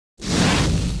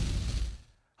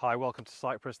Hi, welcome to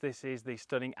Cyprus. This is the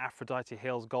stunning Aphrodite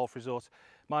Hills Golf Resort.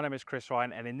 My name is Chris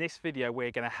Ryan, and in this video we're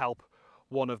going to help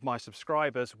one of my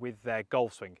subscribers with their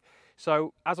golf swing.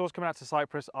 So as I was coming out to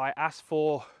Cyprus, I asked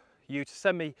for you to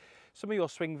send me some of your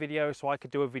swing videos so I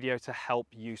could do a video to help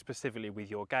you specifically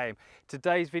with your game.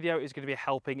 Today's video is going to be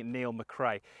helping Neil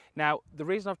McRae. Now, the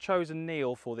reason I've chosen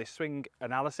Neil for this swing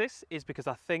analysis is because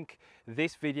I think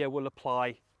this video will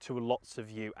apply to lots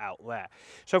of you out there.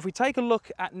 So if we take a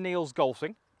look at Neil's golf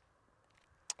swing,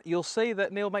 you'll see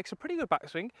that Neil makes a pretty good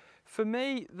backswing. For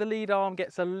me, the lead arm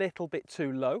gets a little bit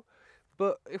too low,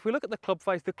 but if we look at the club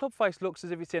face looks as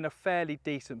if it's in a fairly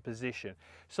decent position.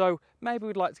 So maybe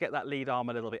we'd like to get that lead arm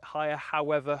a little bit higher.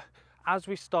 However, as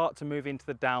we start to move into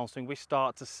the downswing, we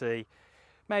start to see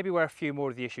maybe where a few more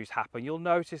of the issues happen. You'll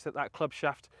notice that that club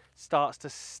shaft starts to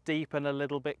steepen a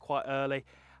little bit quite early,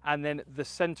 and then the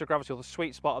center of gravity, or the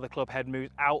sweet spot of the club head, moves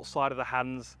outside of the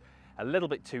hands a little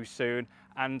bit too soon.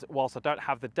 And whilst I don't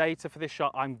have the data for this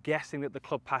shot, I'm guessing that the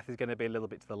club path is going to be a little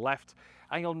bit to the left,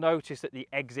 and you'll notice that the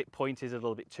exit point is a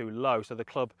little bit too low, so the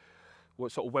club,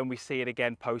 sort of when we see it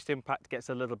again post impact, gets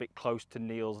a little bit close to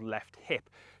Neil's left hip.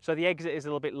 So the exit is a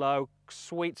little bit low,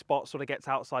 sweet spot sort of gets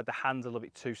outside the hands a little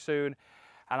bit too soon,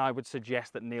 and I would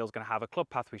suggest that Neil's going to have a club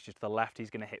path which is to the left. He's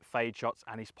going to hit fade shots,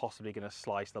 and he's possibly going to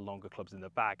slice the longer clubs in the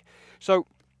bag. So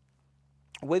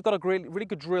we've got a really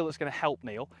good drill that's going to help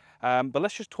Neil, but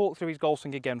let's just talk through his golf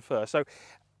swing again first. So,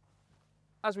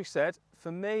 as we said,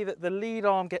 for me, that the lead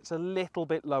arm gets a little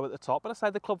bit low at the top, but I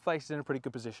say the club face is in a pretty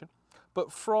good position.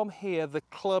 But from here, the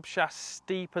club shaft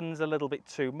steepens a little bit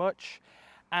too much,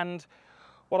 and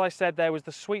what I said there was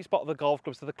the sweet spot of the golf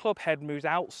club, so the club head moves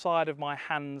outside of my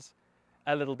hands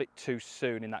a little bit too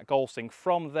soon in that golf swing.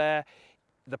 From there,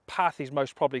 the path is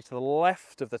most probably to the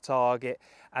left of the target,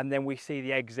 and then we see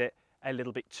the exit a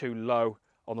little bit too low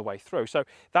on the way through. So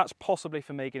that's possibly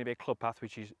for me going to be a club path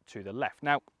which is to the left.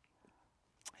 Now,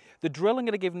 the drill I'm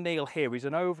going to give Neil here is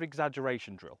an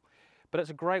over-exaggeration drill, but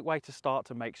it's a great way to start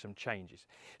to make some changes.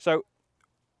 So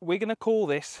we're going to call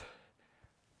this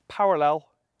parallel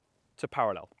to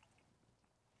parallel.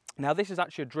 Now, this is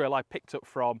actually a drill I picked up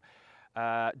from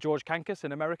George Kankas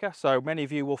in America. So many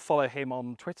of you will follow him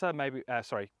on Twitter,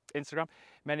 Instagram.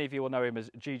 Many of you will know him as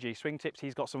GG Swing Tips.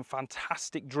 He's got some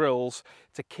fantastic drills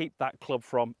to keep that club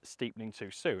from steepening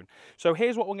too soon. So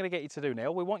here's what we're going to get you to do,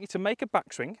 Neil. We want you to make a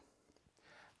backswing,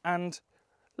 and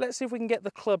let's see if we can get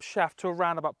the club shaft to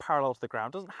around about parallel to the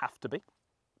ground. Doesn't have to be.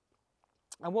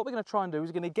 And what we're going to try and do is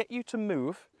we're going to get you to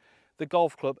move the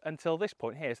golf club until this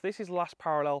point here. So this is last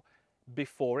parallel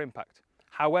before impact.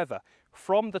 However,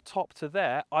 from the top to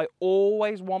there, I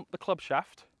always want the club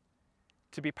shaft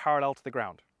to be parallel to the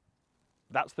ground.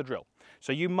 That's the drill.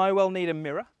 So you might well need a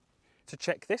mirror to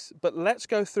check this, but let's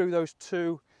go through those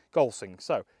two golf swings.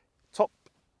 So top,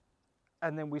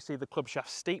 and then we see the club shaft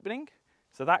steepening.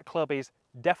 So that club is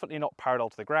definitely not parallel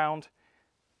to the ground.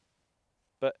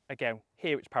 But again,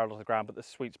 here it's parallel to the ground, but the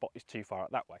sweet spot is too far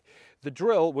out that way. The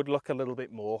drill would look a little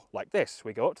bit more like this.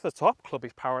 We go up to the top, club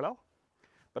is parallel.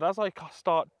 But as I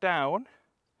start down,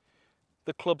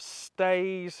 the club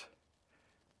stays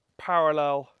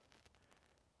parallel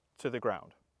to the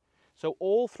ground. So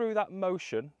all through that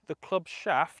motion, the club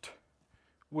shaft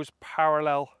was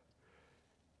parallel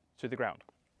to the ground.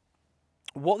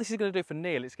 What this is going to do for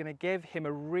Neil, it's going to give him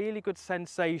a really good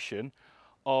sensation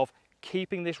of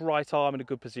keeping this right arm in a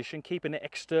good position, keeping it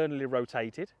externally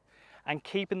rotated, and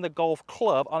keeping the golf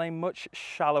club on a much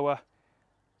shallower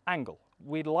angle.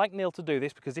 We'd like Neil to do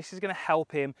this because this is going to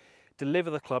help him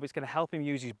deliver the club. It's going to help him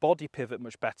use his body pivot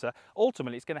much better.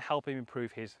 Ultimately, it's going to help him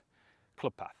improve his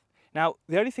club path. Now,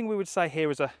 the only thing we would say here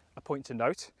as a point to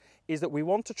note is that we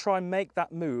want to try and make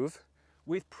that move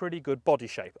with pretty good body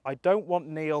shape. I don't want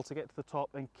Neil to get to the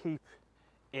top and keep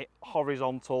it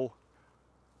horizontal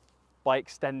by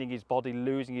extending his body,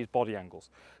 losing his body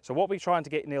angles. So what we're trying to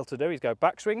get Neil to do is go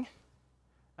backswing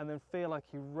and then feel like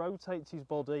he rotates his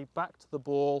body back to the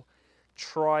ball,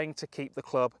 trying to keep the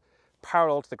club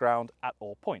parallel to the ground at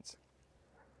all points.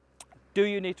 Do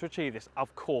you need to achieve this?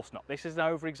 Of course not. This is an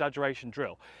over-exaggeration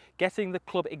drill. Getting the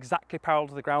club exactly parallel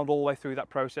to the ground all the way through that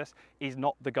process is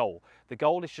not the goal. The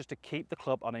goal is just to keep the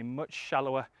club on a much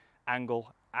shallower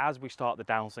angle as we start the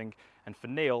downswing, and for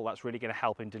Neil, that's really going to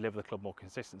help him deliver the club more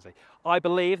consistency. I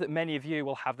believe that many of you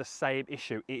will have the same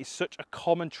issue. It is such a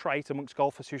common trait amongst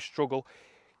golfers who struggle.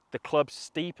 The club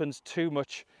steepens too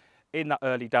much in that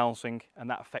early downswing, and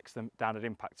that affects them down at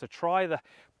impact. So try the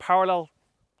parallel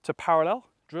to parallel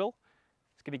drill.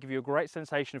 It's going to give you a great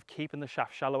sensation of keeping the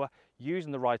shaft shallower,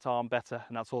 using the right arm better,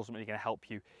 and that's ultimately going to help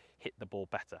you hit the ball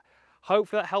better.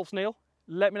 Hopefully that helps, Neil.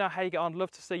 Let me know how you get on.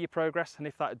 Love to see your progress, and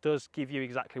if that does give you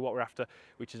exactly what we're after,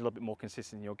 which is a little bit more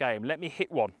consistent in your game, let me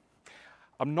hit one.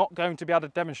 I'm not going to be able to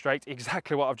demonstrate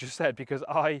exactly what I've just said because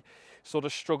I sort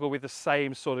of struggle with the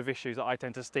same sort of issues that I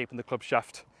tend to steepen the club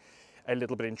shaft a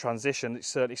little bit in transition. It's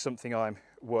certainly something I'm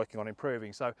working on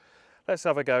improving. So let's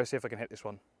have a go, see if I can hit this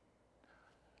one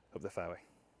up the fairway.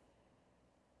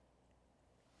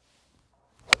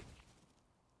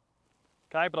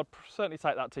 Okay, but I'll certainly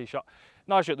take that tee shot.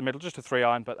 Nicely at the middle, just a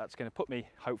 3-iron, but that's going to put me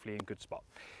hopefully in a good spot.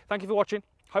 Thank you for watching.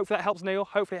 Hopefully that helps Neil.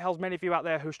 Hopefully it helps many of you out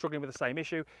there who are struggling with the same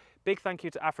issue. Big thank you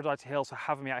to Aphrodite Hills for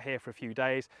having me out here for a few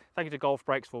days. Thank you to Golf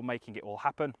Breaks for making it all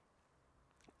happen.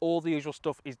 All the usual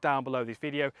stuff is down below this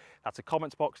video. That's a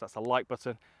comments box, that's a like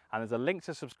button, and there's a link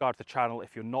to subscribe to the channel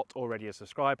if you're not already a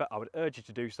subscriber. I would urge you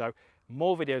to do so.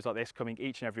 More videos like this coming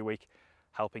each and every week,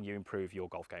 helping you improve your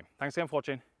golf game. Thanks again for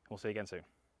watching. We'll see you again soon.